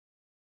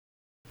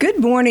Good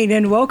morning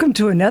and welcome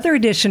to another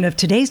edition of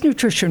Today's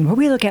Nutrition, where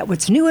we look at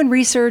what's new in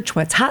research,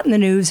 what's hot in the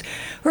news,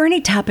 or any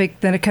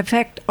topic that can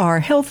affect our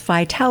health,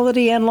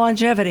 vitality, and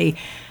longevity.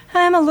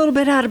 I'm a little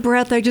bit out of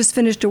breath. I just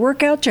finished a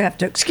workout. You have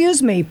to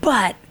excuse me,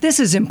 but this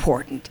is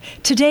important.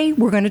 Today,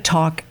 we're going to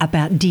talk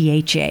about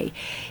DHA.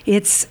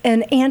 It's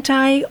an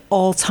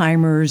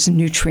anti-Alzheimer's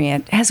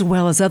nutrient, as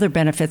well as other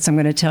benefits I'm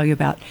going to tell you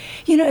about.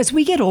 You know, as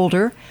we get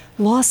older,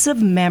 loss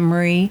of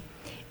memory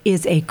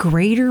is a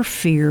greater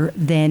fear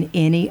than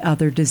any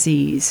other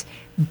disease.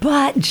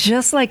 But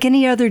just like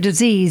any other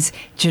disease,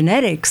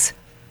 genetics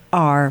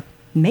are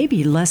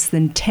maybe less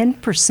than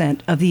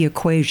 10% of the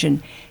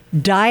equation.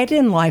 Diet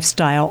and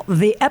lifestyle,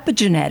 the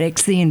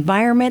epigenetics, the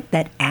environment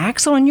that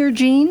acts on your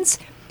genes,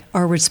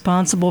 are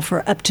responsible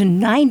for up to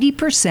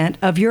 90%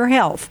 of your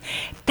health.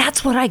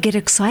 That's what I get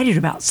excited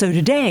about. So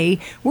today,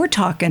 we're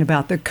talking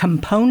about the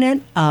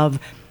component of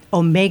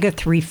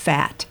omega-3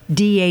 fat,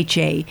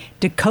 DHA,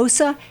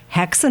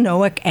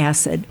 docosahexaenoic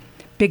acid.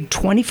 Big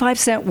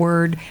 25-cent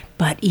word,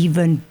 but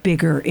even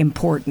bigger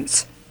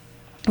importance.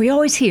 We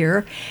always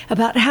hear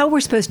about how we're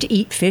supposed to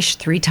eat fish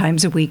 3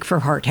 times a week for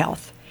heart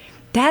health.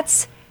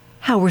 That's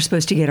how we're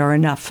supposed to get our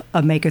enough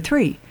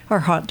omega-3. Our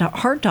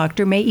heart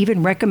doctor may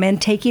even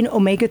recommend taking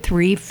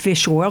omega-3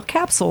 fish oil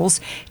capsules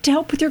to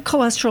help with your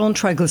cholesterol and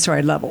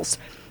triglyceride levels.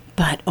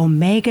 But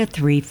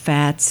omega-3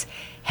 fats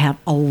have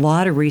a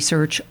lot of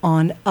research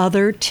on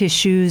other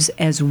tissues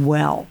as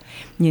well.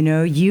 You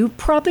know, you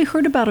probably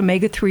heard about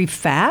omega-3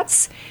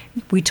 fats.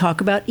 We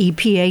talk about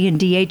EPA and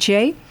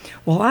DHA.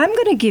 Well, I'm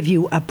going to give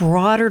you a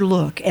broader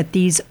look at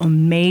these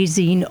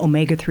amazing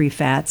omega-3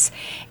 fats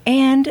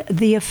and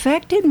the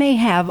effect it may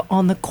have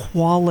on the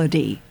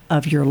quality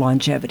of your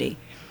longevity.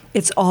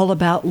 It's all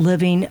about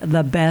living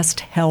the best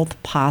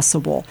health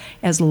possible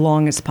as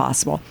long as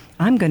possible.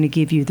 I'm going to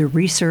give you the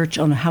research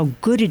on how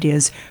good it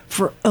is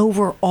for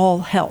overall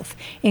health,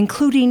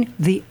 including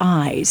the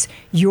eyes,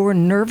 your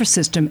nervous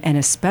system, and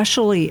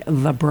especially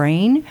the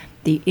brain,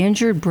 the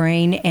injured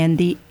brain, and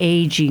the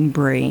aging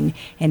brain,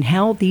 and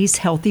how these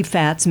healthy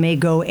fats may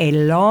go a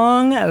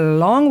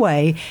long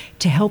way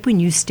to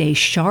helping you stay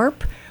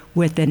sharp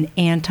with an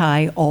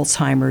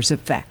anti-Alzheimer's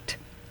effect.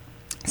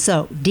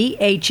 So,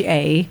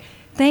 DHA,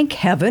 thank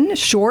heaven,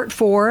 short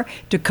for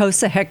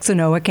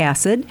docosahexaenoic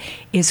acid,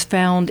 is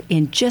found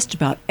in just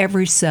about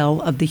every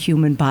cell of the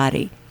human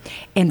body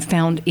and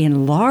found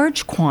in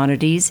large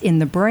quantities in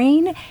the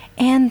brain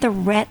and the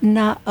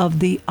retina of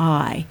the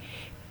eye.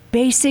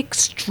 Basic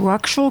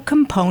structural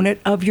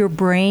component of your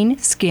brain,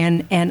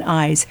 skin, and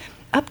eyes.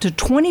 Up to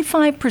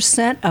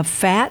 25% of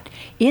fat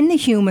in the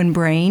human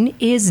brain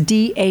is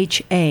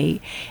DHA.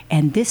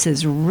 And this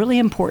is really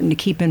important to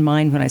keep in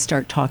mind when I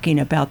start talking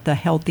about the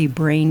healthy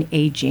brain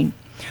aging.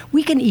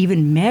 We can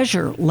even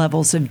measure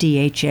levels of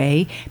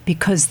DHA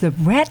because the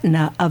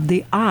retina of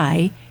the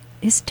eye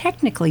is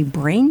technically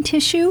brain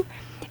tissue,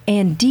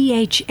 and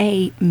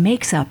DHA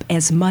makes up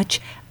as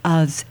much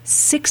as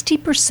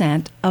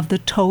 60% of the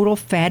total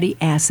fatty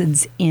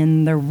acids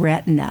in the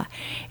retina.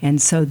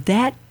 And so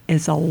that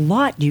is a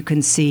lot you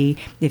can see.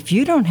 If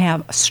you don't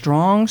have a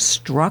strong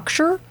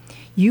structure,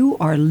 you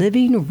are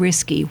living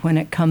risky when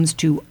it comes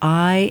to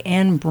eye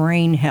and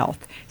brain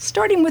health,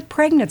 starting with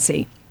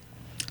pregnancy.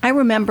 I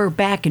remember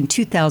back in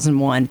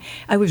 2001,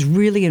 I was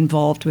really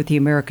involved with the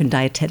American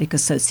Dietetic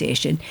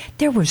Association.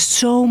 There was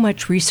so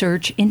much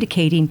research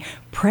indicating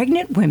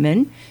pregnant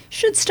women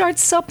should start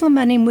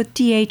supplementing with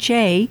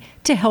DHA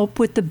to help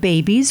with the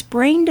baby's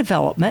brain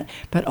development,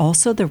 but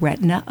also the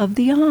retina of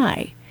the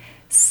eye.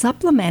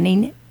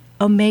 Supplementing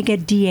omega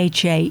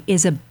DHA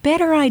is a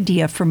better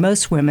idea for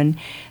most women,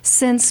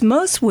 since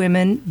most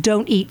women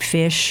don't eat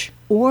fish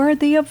or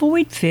they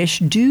avoid fish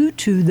due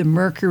to the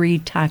mercury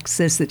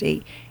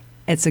toxicity.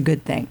 It's a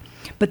good thing.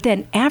 But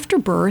then after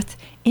birth,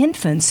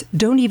 infants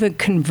don't even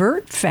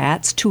convert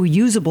fats to a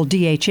usable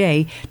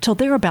DHA till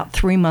they're about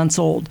 3 months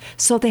old.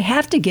 So they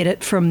have to get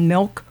it from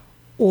milk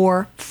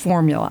or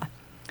formula.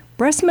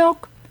 Breast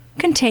milk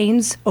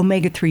contains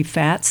omega-3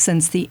 fats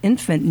since the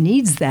infant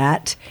needs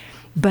that,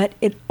 but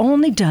it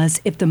only does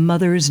if the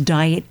mother's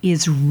diet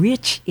is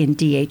rich in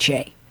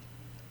DHA.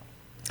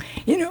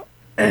 You know,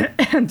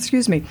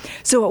 excuse me.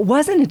 So it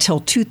wasn't until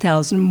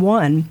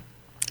 2001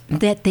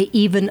 that they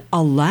even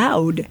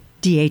allowed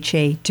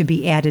DHA to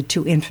be added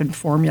to infant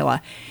formula.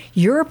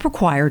 Europe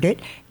required it,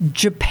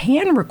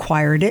 Japan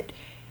required it,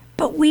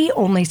 but we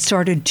only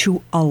started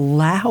to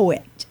allow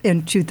it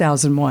in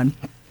 2001.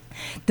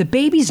 The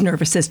baby's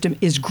nervous system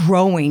is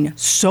growing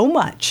so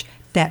much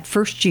that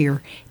first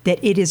year that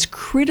it is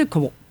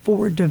critical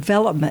for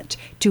development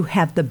to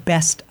have the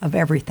best of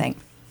everything.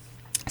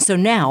 So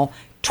now,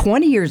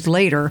 20 years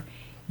later,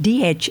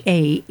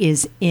 DHA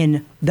is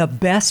in the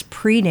best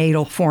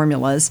prenatal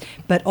formulas,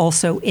 but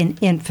also in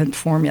infant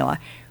formula.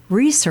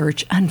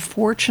 Research,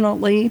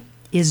 unfortunately,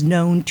 is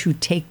known to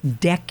take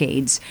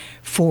decades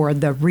for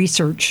the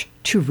research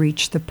to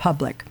reach the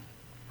public.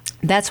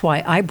 That's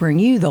why I bring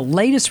you the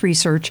latest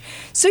research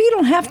so you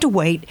don't have to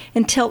wait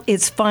until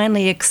it's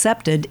finally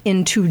accepted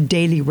into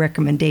daily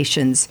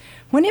recommendations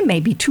when it may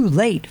be too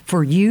late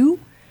for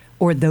you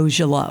or those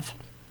you love.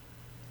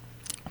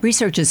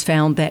 Research has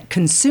found that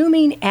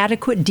consuming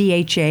adequate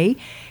DHA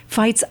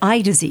fights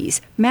eye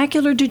disease,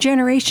 macular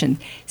degeneration.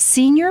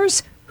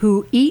 Seniors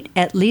who eat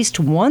at least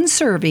one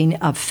serving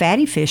of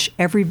fatty fish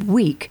every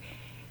week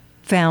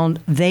found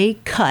they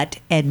cut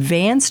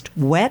advanced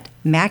wet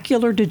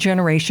macular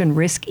degeneration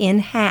risk in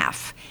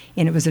half.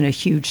 And it was in a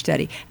huge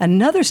study.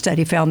 Another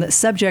study found that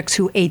subjects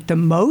who ate the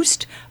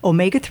most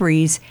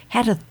omega-3s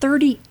had a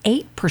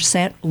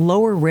 38%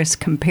 lower risk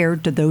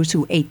compared to those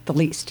who ate the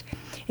least.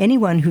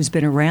 Anyone who's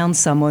been around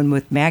someone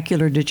with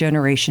macular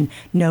degeneration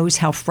knows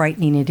how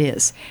frightening it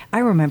is. I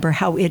remember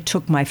how it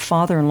took my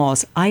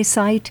father-in-law's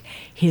eyesight,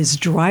 his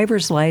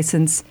driver's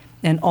license,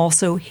 and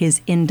also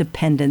his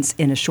independence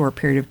in a short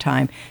period of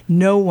time.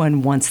 No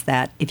one wants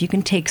that if you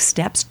can take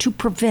steps to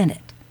prevent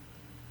it.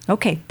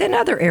 Okay, then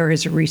other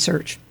areas of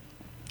research.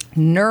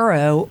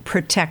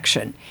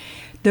 Neuroprotection.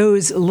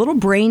 Those little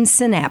brain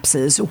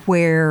synapses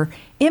where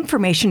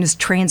information is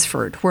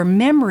transferred, where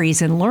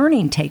memories and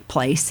learning take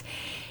place,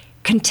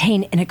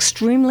 contain an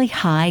extremely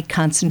high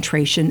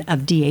concentration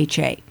of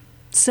DHA.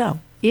 So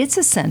it's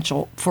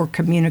essential for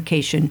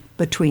communication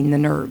between the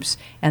nerves,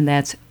 and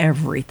that's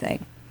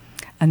everything.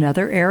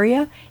 Another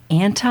area,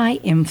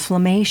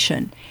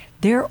 anti-inflammation.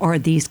 There are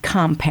these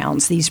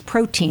compounds, these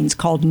proteins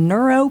called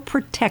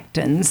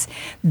neuroprotectins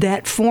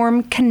that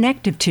form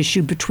connective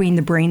tissue between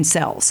the brain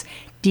cells.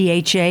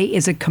 DHA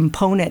is a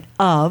component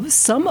of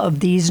some of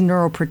these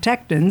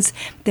neuroprotectins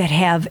that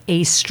have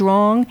a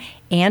strong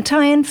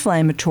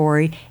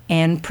anti-inflammatory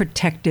and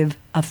protective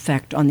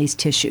effect on these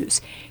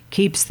tissues.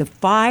 Keeps the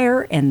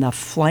fire and the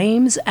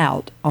flames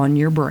out on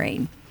your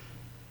brain.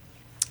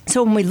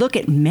 So when we look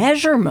at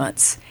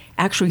measurements,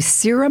 actually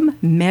serum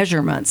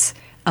measurements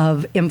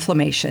of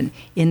inflammation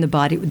in the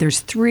body,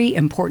 there's 3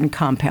 important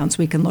compounds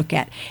we can look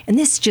at. And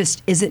this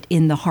just isn't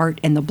in the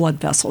heart and the blood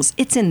vessels.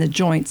 It's in the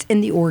joints,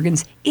 in the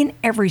organs, in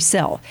every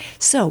cell.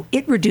 So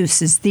it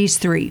reduces these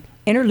 3.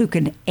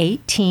 Interleukin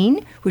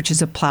 18, which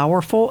is a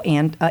powerful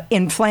and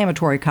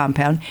inflammatory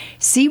compound,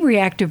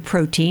 C-reactive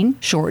protein,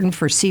 shortened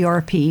for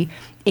CRP,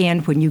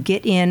 and when you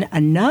get in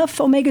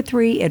enough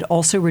omega-3, it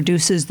also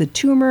reduces the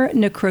tumor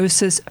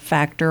necrosis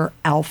factor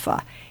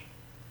alpha,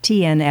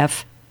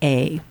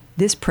 TNF-A.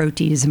 This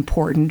protein is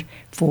important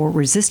for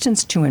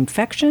resistance to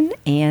infection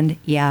and,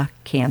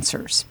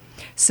 cancers.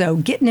 So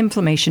getting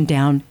inflammation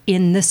down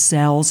in the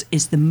cells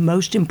is the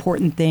most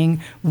important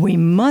thing we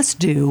must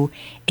do,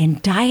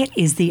 and diet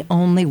is the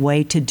only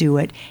way to do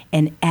it,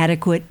 and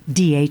adequate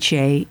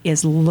DHA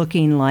is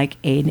looking like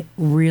a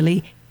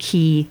really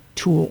key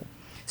tool.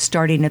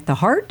 Starting at the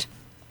heart,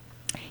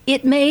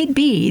 it may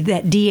be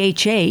that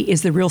DHA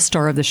is the real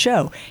star of the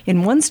show.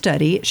 In one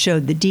study, it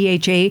showed that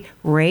DHA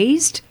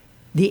raised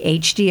the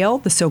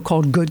HDL, the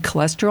so-called good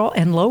cholesterol,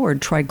 and lowered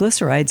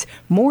triglycerides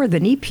more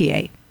than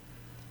EPA.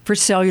 For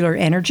cellular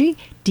energy,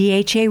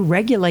 DHA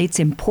regulates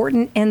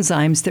important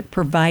enzymes that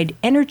provide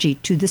energy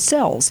to the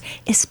cells,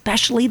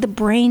 especially the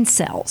brain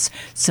cells.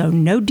 So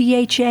no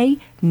DHA,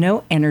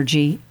 no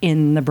energy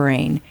in the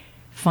brain.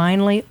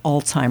 Finally,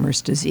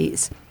 Alzheimer's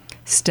disease.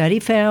 Study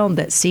found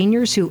that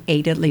seniors who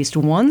ate at least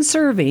one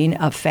serving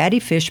of fatty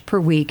fish per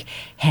week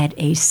had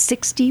a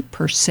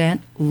 60%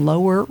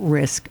 lower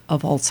risk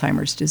of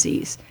Alzheimer's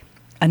disease.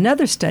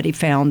 Another study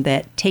found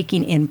that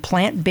taking in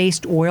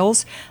plant-based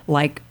oils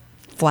like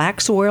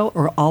flax oil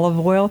or olive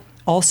oil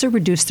also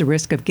reduced the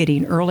risk of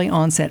getting early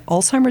onset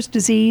Alzheimer's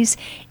disease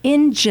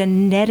in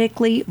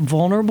genetically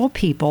vulnerable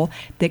people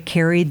that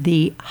carried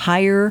the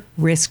higher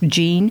risk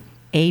gene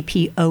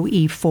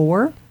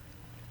APOE4.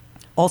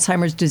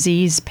 Alzheimer's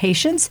disease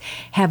patients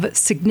have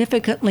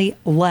significantly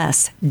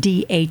less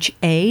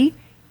DHA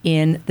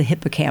in the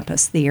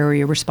hippocampus, the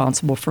area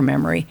responsible for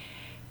memory.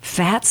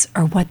 Fats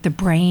are what the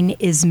brain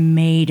is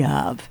made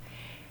of.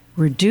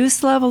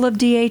 Reduced level of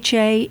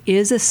DHA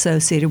is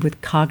associated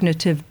with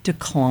cognitive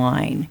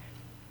decline.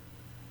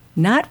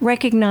 Not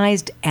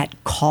recognized at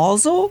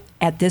causal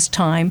at this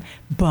time,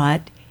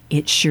 but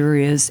it sure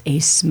is a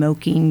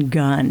smoking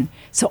gun.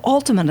 So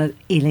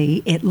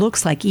ultimately, it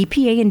looks like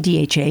EPA and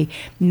DHA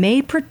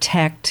may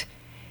protect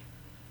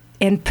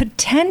and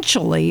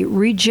potentially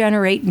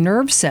regenerate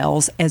nerve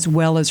cells as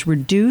well as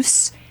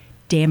reduce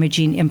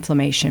damaging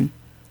inflammation.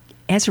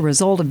 As a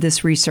result of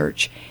this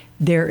research,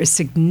 there is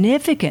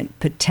significant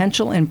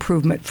potential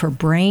improvement for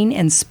brain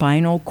and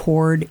spinal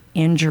cord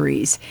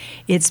injuries.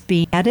 It's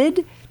being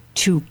added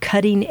to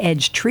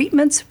cutting-edge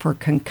treatments for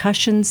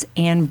concussions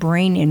and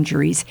brain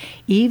injuries,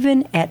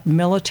 even at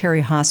military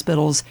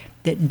hospitals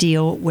that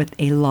deal with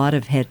a lot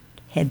of head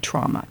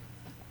trauma.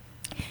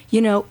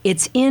 You know,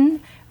 it's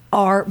in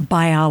our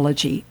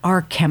biology,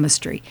 our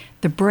chemistry.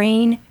 The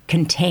brain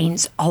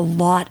contains a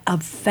lot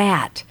of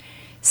fat.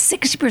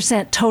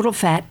 60% total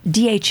fat.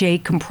 DHA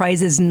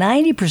comprises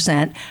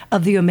 90%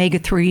 of the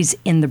omega-3s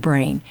in the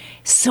brain.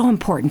 So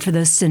important for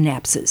those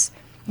synapses.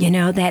 You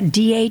know, that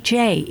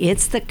DHA,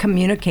 it's the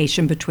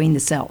communication between the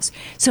cells.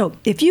 So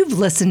if you've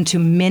listened to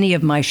many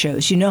of my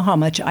shows, you know how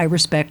much I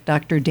respect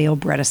Dr. Dale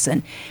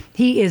Bredesen.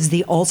 He is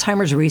the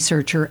Alzheimer's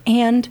researcher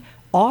and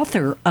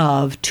author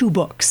of 2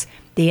 books,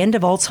 The The End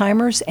of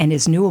Alzheimer's and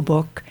his new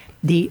book,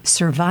 The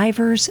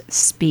Survivors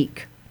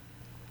Speak.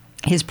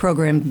 His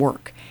program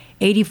work.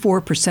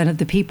 84% of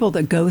the people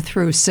that go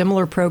through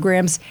similar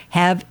programs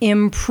have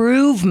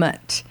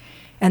improvement,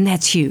 and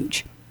that's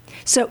huge.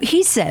 So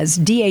he says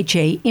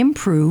DHA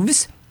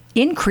increases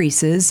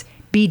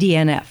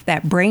BDNF,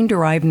 that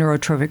brain-derived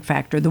neurotrophic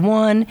factor, the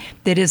one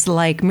that is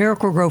like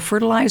Miracle-Gro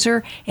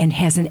fertilizer and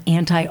has an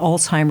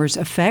anti-Alzheimer's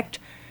effect,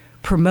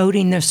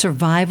 promoting the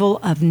survival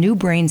of new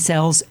brain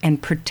cells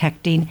and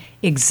protecting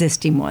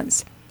existing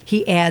ones.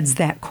 He adds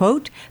that,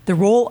 quote, the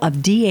role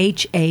of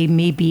DHA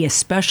may be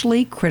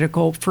especially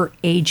critical for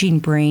aging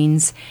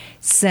brains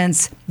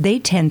since they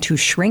tend to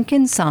shrink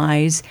in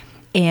size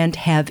and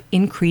have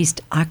increased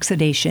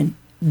oxidation.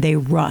 They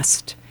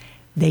rust,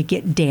 they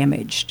get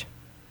damaged,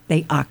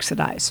 they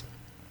oxidize.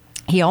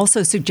 He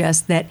also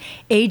suggests that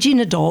aging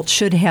adults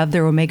should have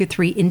their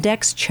omega-3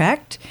 index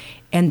checked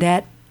and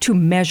that to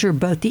measure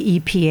both the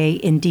EPA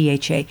and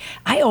DHA.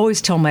 I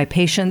always tell my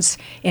patients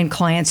and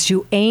clients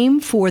to aim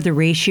for the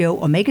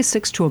ratio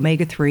omega-6 to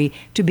omega-3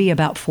 to be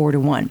about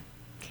 4-1.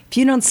 If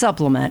you don't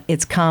supplement,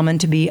 it's common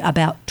to be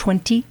about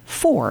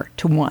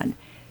 24-1.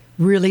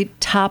 Really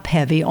top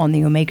heavy on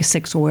the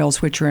omega-6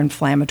 oils, which are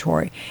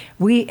inflammatory.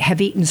 We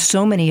have eaten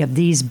so many of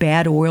these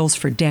bad oils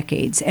for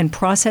decades, and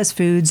processed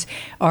foods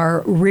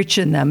are rich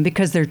in them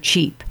because they're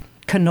cheap.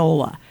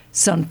 Canola,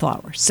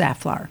 sunflower,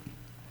 safflower.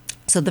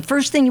 So the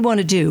first thing you want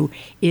to do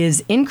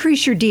is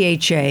increase your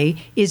DHA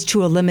is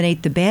to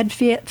eliminate the bad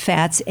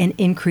fats and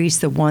increase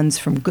the ones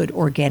from good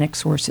organic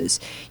sources.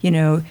 You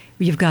know,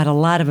 you've got a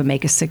lot of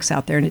omega-6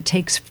 out there, and it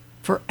takes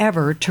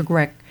forever to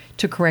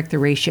correct the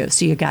ratio.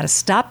 So you got to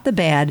stop the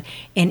bad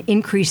and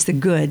increase the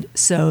good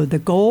so the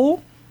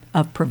goal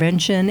of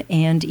prevention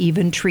and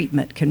even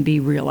treatment can be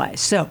realized.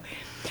 So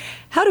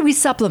how do we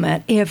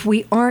supplement if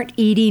we aren't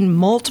eating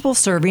multiple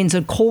servings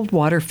of cold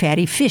water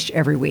fatty fish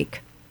every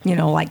week? You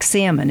know, like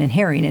salmon and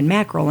herring and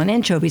mackerel and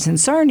anchovies and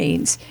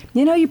sardines.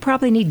 You know, you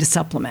probably need to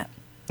supplement.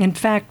 In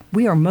fact,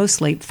 we are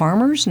mostly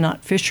farmers,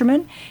 not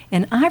fishermen,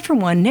 and I, for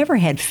one, never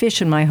had fish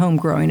in my home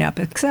growing up,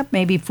 except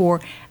maybe for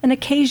an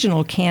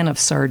occasional can of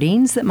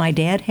sardines that my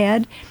dad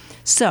had.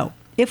 So,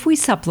 if we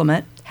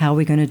supplement, how are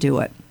we going to do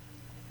it?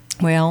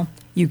 Well,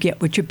 you get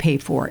what you pay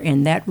for,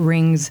 and that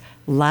rings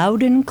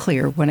loud and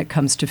clear when it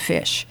comes to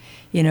fish.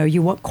 You know,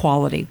 you want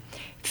quality.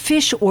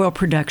 Fish oil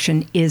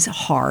production is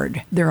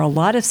hard. There are a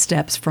lot of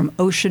steps from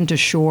ocean to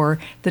shore,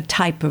 the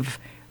type of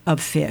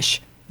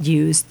fish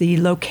used, the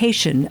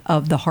location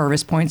of the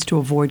harvest points to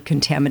avoid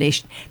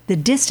contamination, the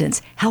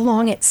distance, how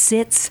long it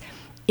sits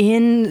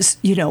in,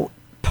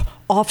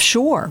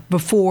 offshore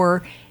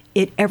before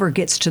it ever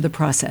gets to the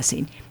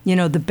processing. You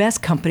know, the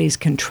best companies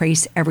can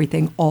trace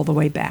everything all the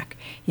way back.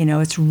 You know,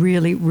 it's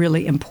really,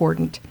 really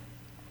important.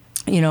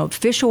 You know,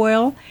 fish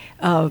oil,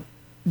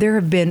 there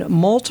have been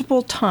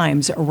multiple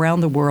times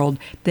around the world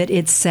that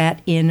it's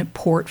sat in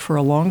port for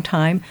a long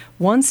time.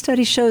 One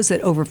study shows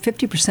that over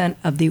 50%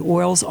 of the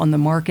oils on the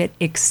market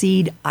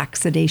exceed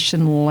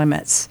oxidation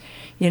limits.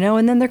 You know,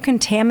 and then they're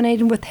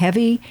contaminated with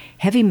heavy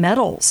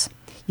metals.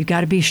 You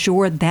got to be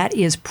sure that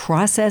is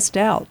processed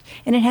out,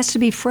 and it has to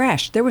be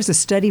fresh. There was a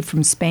study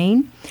from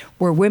Spain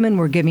where women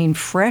were giving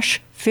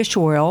fresh fish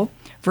oil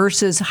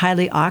versus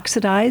highly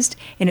oxidized,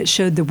 and it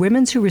showed the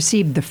women who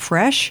received the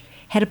fresh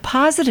had a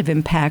positive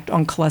impact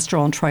on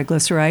cholesterol and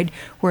triglyceride,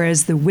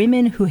 whereas the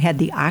women who had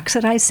the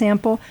oxidized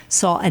sample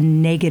saw a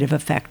negative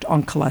effect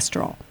on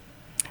cholesterol.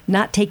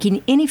 Not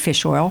taking any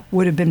fish oil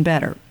would have been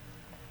better.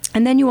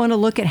 And then you want to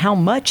look at how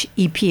much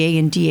EPA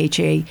and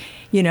DHA,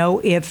 you know,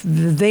 if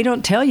they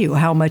don't tell you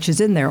how much is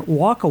in there,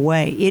 walk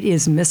away. It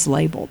is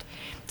mislabeled.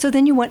 So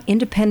then you want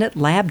independent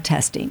lab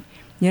testing.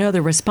 You know,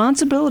 the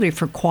responsibility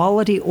for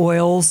quality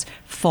oils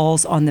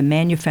falls on the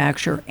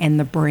manufacturer and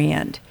the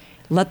brand.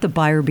 Let the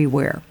buyer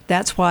beware.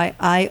 That's why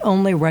I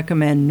only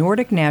recommend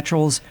Nordic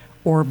Naturals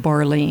or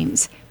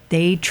Barleans.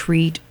 They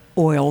treat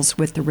oils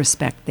with the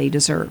respect they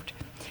deserved.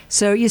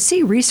 So you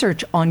see,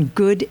 research on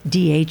good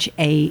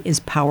DHA is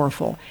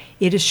powerful.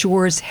 It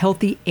assures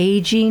healthy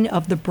aging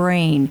of the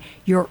brain,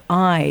 your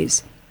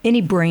eyes,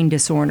 any brain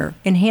disorder,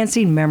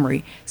 enhancing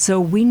memory.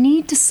 So we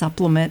need to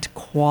supplement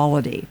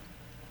quality.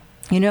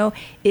 You know,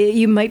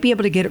 you might be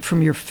able to get it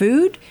from your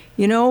food.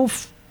 You know,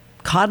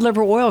 cod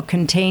liver oil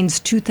contains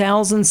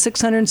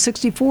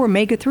 2,664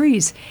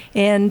 omega-3s.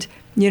 And,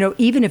 you know,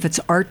 even if it's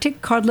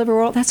Arctic cod liver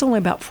oil, that's only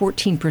about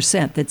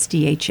 14% that's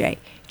DHA.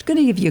 It's going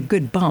to give you a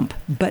good bump,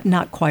 but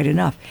not quite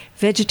enough.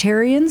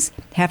 Vegetarians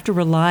have to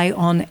rely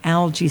on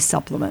algae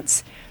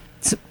supplements.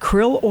 So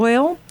krill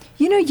oil,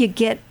 you know, you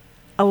get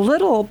a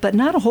little, but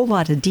not a whole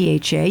lot of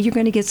DHA. You're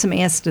going to get some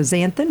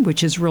astaxanthin,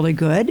 which is really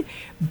good,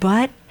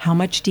 but how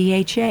much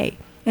DHA?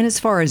 And as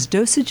far as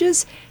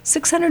dosages,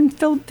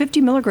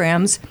 650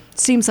 milligrams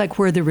seems like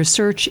where the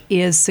research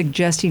is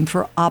suggesting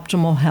for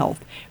optimal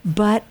health,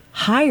 but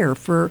higher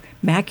for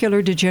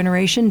macular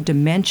degeneration,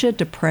 dementia,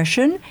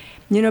 depression.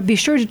 You know, be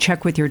sure to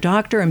check with your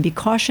doctor and be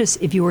cautious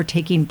if you are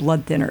taking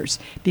blood thinners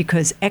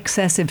because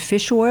excessive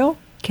fish oil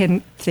can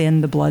thin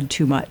the blood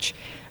too much.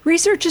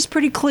 Research is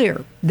pretty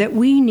clear that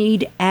we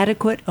need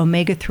adequate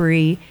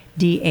omega-3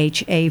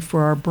 DHA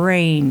for our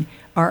brain,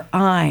 our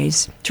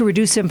eyes, to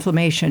reduce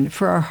inflammation,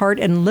 for our heart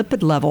and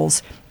lipid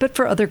levels, but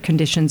for other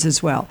conditions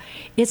as well.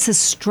 It's a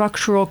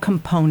structural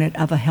component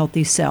of a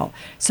healthy cell.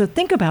 So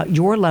think about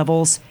your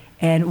levels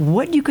and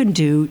what you can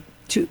do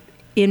to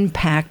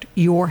impact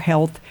your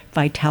health,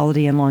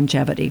 vitality, and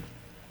longevity.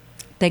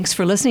 Thanks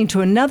for listening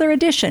to another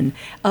edition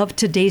of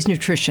Today's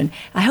Nutrition.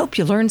 I hope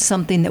you learned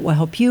something that will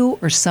help you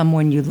or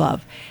someone you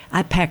love.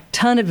 I packed a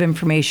ton of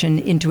information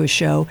into a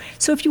show,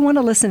 so if you want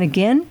to listen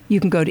again, you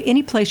can go to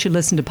any place you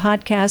listen to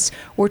podcasts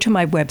or to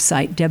my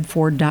website,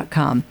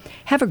 debford.com.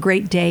 Have a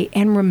great day,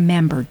 and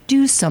remember,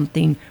 do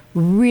something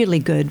really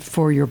good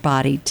for your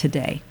body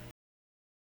today.